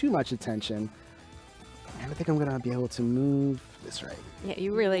too much attention. And I think I'm going to be able to move this right. Yeah,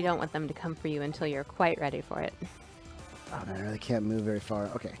 you really don't want them to come for you until you're quite ready for it. Oh, man, I really can't move very far.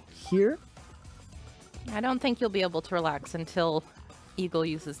 Okay, here. I don't think you'll be able to relax until Eagle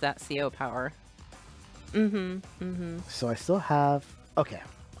uses that CO power. So I still have... Okay,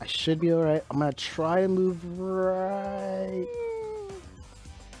 I should be all right. I'm going to try and move right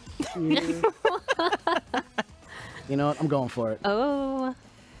here. You know what? I'm going for it. Oh,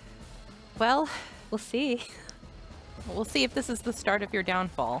 Well, we'll see. we'll see if this is the start of your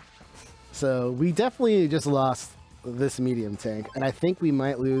downfall. So we definitely just lost this medium tank, and I think we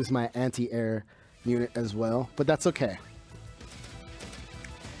might lose my anti-air unit as well, but that's okay.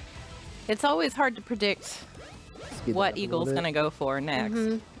 It's always hard to predict Speed that what up a little Eagle's bit. going to go for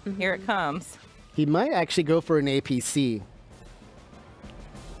next. Here it comes. He might actually go for an APC.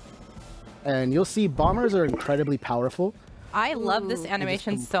 And you'll see bombers are incredibly powerful. I love this Ooh.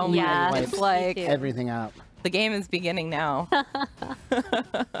 animation just so much. Yeah, It's me like too. Everything out. the game is beginning now.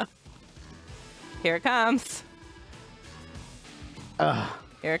 Here it comes.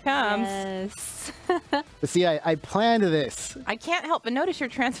 Here it comes. Yes. But see, I planned this. I can't help but notice your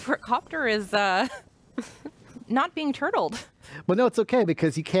transport copter is not being turtled. But no, it's okay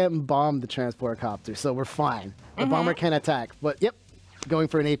because you can't bomb the transport copter, so we're fine. The bomber can attack. But yep, going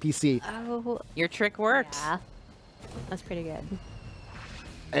for an APC. Oh, Your trick worked. yeah. That's pretty good.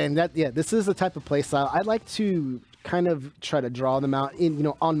 And that, yeah, this is the type of play style I like to kind of try to draw them out in, you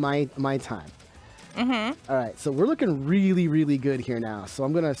know, on my time. All right, so we're looking really, really good here now. So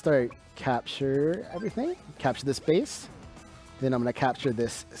I'm gonna start capture everything, capture this base, then I'm gonna capture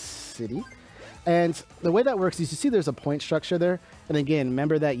this city. And the way that works is you see there's a point structure there. And again,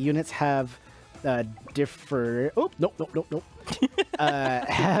 remember that units have different. Oh, nope.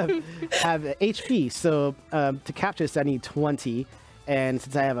 Have HP. So to capture this, I need 20. And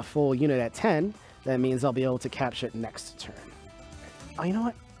since I have a full unit at 10, that means I'll be able to capture it next turn. Oh, you know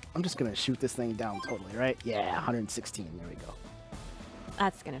what? I'm just gonna shoot this thing down totally, right? Yeah, 116. There we go.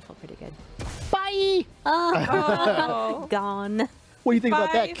 That's gonna feel pretty good. Bye. Oh. Gone. What do you think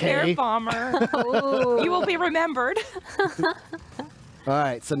about Bye, that, fair Kay? bomber. You will be remembered. All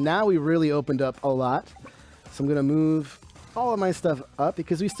right, so now we really opened up a lot. So I'm gonna move all of my stuff up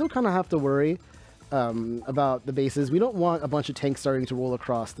because we still kind of have to worry about the bases. We don't want a bunch of tanks starting to roll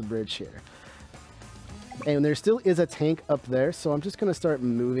across the bridge here. And there still is a tank up there, so I'm just gonna start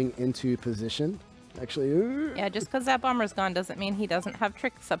moving into position. Actually, Yeah, just because that bomber's gone doesn't mean he doesn't have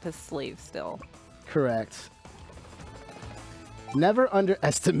tricks up his sleeve still. correct. Never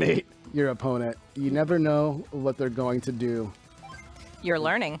underestimate your opponent. You never know what they're going to do. You're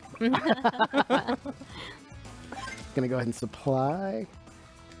learning. Gonna go ahead and supply.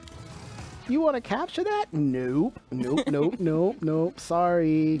 You want to capture that? Nope. Nope.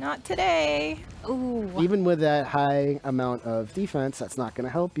 Sorry. Not today. Ooh. Even with that high amount of defense, that's not going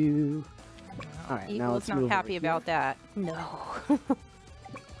to help you. All right, now Eagle's let's not move happy over about that. No. here.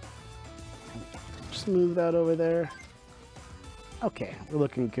 Just move that over there. Okay, we're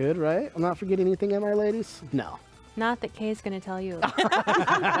looking good, right? I'm not forgetting anything, am I, ladies? No. Not that Kay's gonna tell you.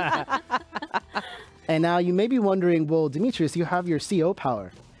 And now you may be wondering, well, Demetrius, you have your CO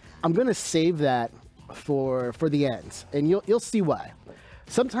power. I'm going to save that for the end, and you'll see why.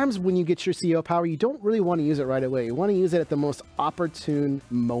 Sometimes when you get your CO power, you don't really want to use it right away. You want to use it at the most opportune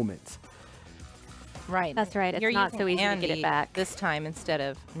moment. Right. That's right, it's You're not using so easy to get it Andy back. this time instead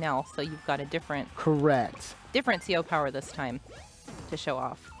of Nell, so you've got a different Correct. CO power this time to show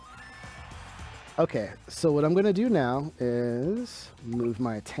off. Okay, so what I'm going to do now is move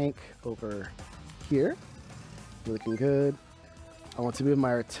my tank over here. Looking good. I want to move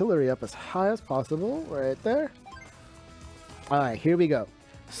my artillery up as high as possible, right there. All right, here we go.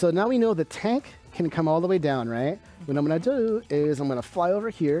 So now we know the tank can come all the way down, right? What I'm going to do is I'm going to fly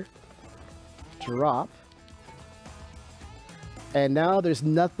over here, drop, and now there's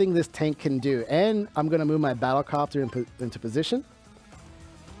nothing this tank can do. And I'm going to move my battlecopter into position.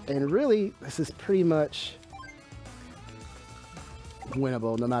 And really, this is pretty much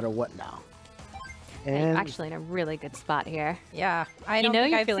winnable no matter what now. And You're actually in a really good spot here. Yeah, I don't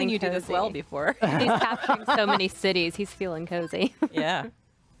think I've seen you do this well before. He's capturing so many cities. He's feeling cozy. Yeah.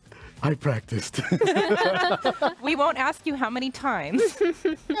 I practiced. We won't ask you how many times.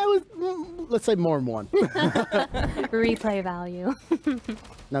 Let's say more than one. Replay value.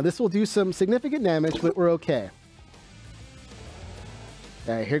 Now this will do some significant damage, but we're okay.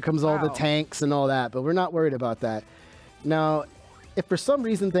 All right, here comes all the tanks and all that, but we're not worried about that. Now, if for some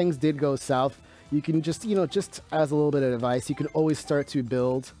reason things did go south, you can just, just as a little bit of advice, you can always start to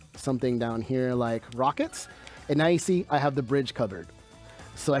build something down here like rockets. And now you see I have the bridge covered.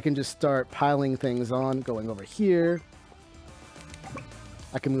 So I can just start piling things on, going over here.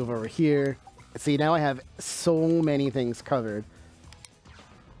 I can move over here. See, now I have so many things covered.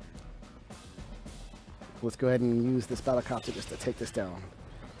 Let's go ahead and use this battlecopter just to take this down.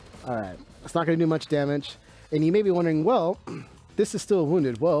 All right, it's not going to do much damage. And you may be wondering, well, this is still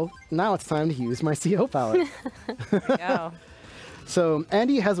wounded. Well, now it's time to use my CO palette. There you go. So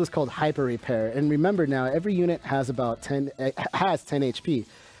Andy has what's called hyper repair, and remember now every unit has about 10 HP.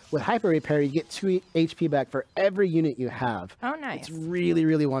 With hyper repair, you get 2 HP back for every unit you have. Oh, nice. It's really,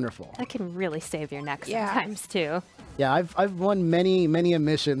 really wonderful. That can really save your neck sometimes too. Yeah, I've won many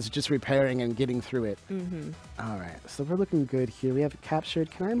missions just repairing and getting through it. All right, so we're looking good here. We have it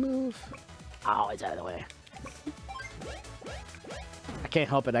captured. Can I move? Oh, it's out of the way. I can't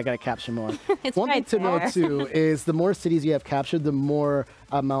help it. I gotta capture more. One thing to know too is the more cities you have captured, the more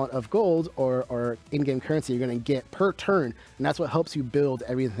amount of gold or in-game currency you're gonna get per turn, and that's what helps you build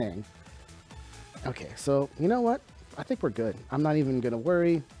everything. Okay, so you know what? I think we're good. I'm not even gonna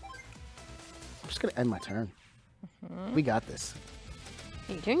worry. I'm just gonna end my turn. We got this.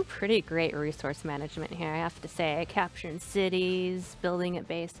 You're doing pretty great resource management here, I have to say. Capturing cities, building at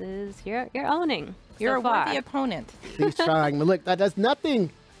bases. You're owning. You're so a far. worthy opponent. He's trying, but look, that does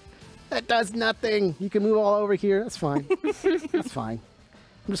nothing. That does nothing. You can move all over here. That's fine. That's fine.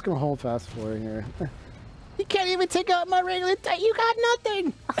 I'm just gonna hold fast forward here. You can't even take out my regular tank. You got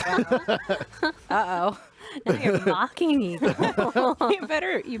nothing. Uh-oh. Now you're mocking me. You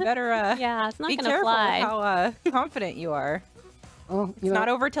better yeah, it's not be gonna careful fly. how confident you are. Oh, It's not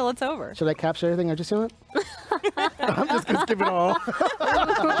over till it's over. Should I capture everything I just saw? I'm just gonna skip it all.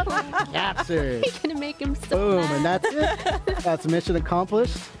 Captured. You're gonna make him so Boom, mad. and that's it. That's mission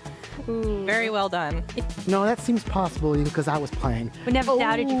accomplished. Ooh. Very well done. No, that seems possible because I was playing. We never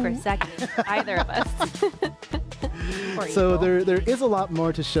doubted you for a second, either of us. So there is a lot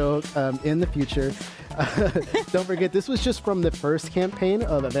more to show in the future. Don't forget, this was just from the first campaign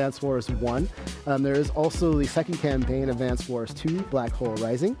of Advance Wars 1. There is also the second campaign, Advance Wars 2, Black Hole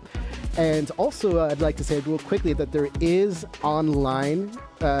Rising. And also, I'd like to say real quickly that there is online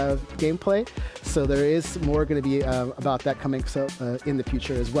gameplay. So there is more going to be about that coming in the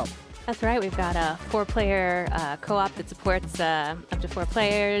future as well. That's right. We've got a 4-player co-op that supports up to 4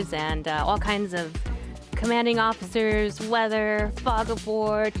 players and all kinds of commanding officers, weather, fog of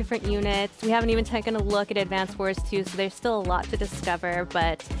war, different units. We haven't even taken a look at Advance Wars 2, so there's still a lot to discover,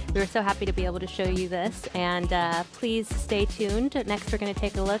 but we were so happy to be able to show you this. And please stay tuned. Next, we're going to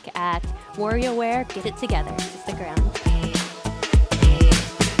take a look at WarioWare Get It Together. So stick around.